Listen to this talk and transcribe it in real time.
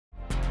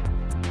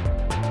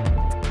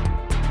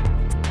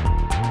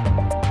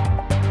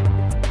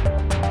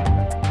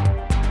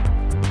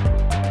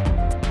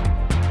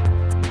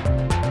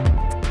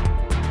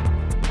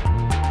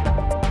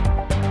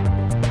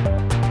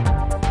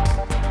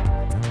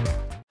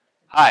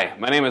Hi,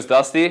 my name is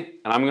Dusty,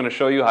 and I'm going to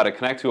show you how to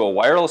connect to a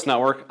wireless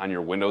network on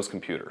your Windows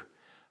computer.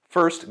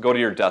 First, go to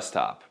your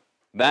desktop.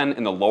 Then,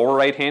 in the lower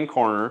right-hand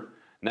corner,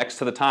 next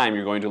to the time,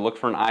 you're going to look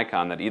for an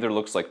icon that either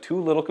looks like two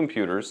little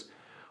computers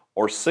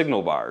or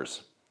signal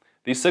bars.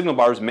 These signal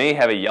bars may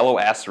have a yellow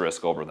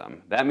asterisk over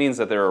them. That means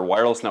that there are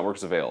wireless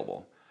networks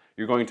available.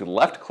 You're going to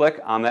left-click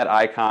on that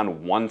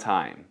icon one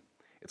time.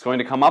 It's going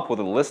to come up with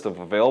a list of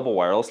available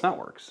wireless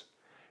networks.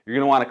 You're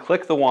going to want to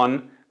click the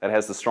one that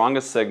has the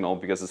strongest signal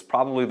because it's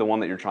probably the one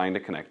that you're trying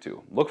to connect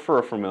to. Look for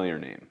a familiar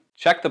name.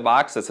 Check the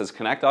box that says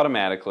Connect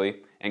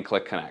Automatically and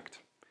click Connect.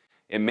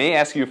 It may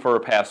ask you for a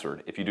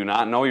password. If you do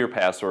not know your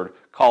password,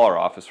 call our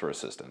office for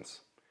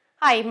assistance.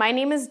 Hi, my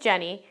name is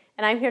Jenny,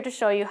 and I'm here to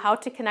show you how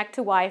to connect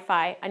to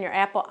Wi-Fi on your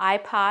Apple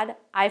iPod,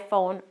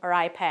 iPhone, or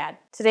iPad.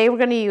 Today we're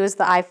going to use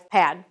the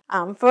iPad.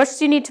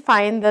 First you need to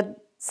find the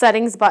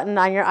settings button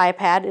on your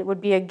iPad. It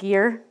would be a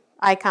gear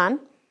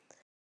icon.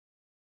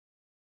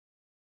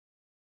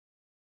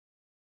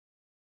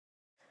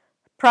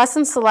 Press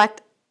and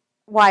select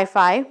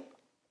Wi-Fi.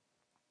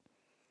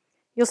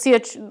 You'll see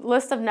a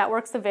list of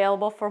networks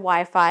available for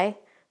Wi-Fi.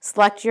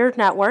 Select your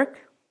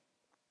network.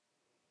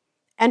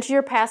 Enter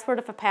your password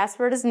if a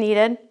password is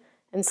needed,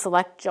 and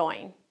select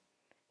Join.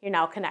 You're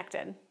now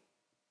connected.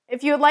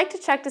 If you would like to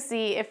check to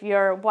see if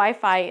your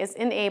Wi-Fi is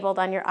enabled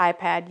on your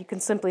iPad, you can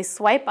simply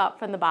swipe up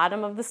from the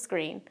bottom of the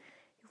screen.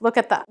 Look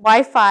at the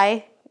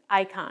Wi-Fi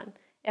icon.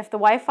 If the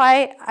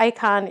Wi-Fi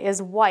icon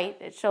is white,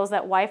 it shows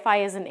that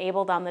Wi-Fi is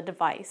enabled on the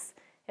device.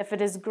 If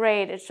it is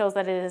gray, it shows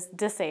that it is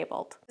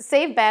disabled. To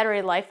save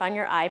battery life on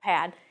your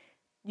iPad,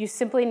 you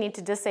simply need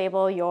to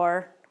disable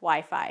your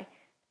Wi-Fi.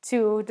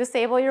 To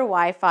disable your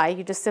Wi-Fi,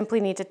 you just simply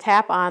need to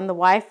tap on the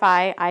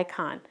Wi-Fi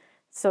icon.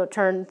 So it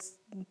turns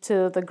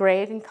to the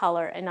gray in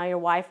color, and now your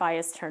Wi-Fi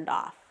is turned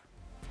off.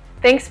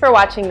 Thanks for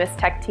watching this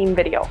Tech Team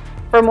video.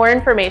 For more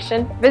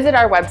information, visit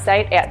our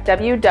website at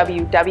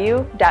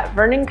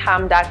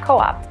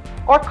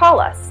www.vernoncom.coop or call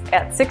us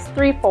at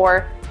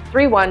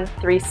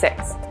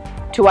 634-3136.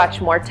 To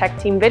watch more Tech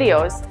Team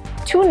videos,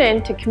 tune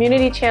in to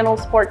Community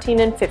Channels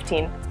 14 and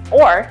 15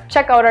 or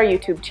check out our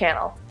YouTube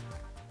channel.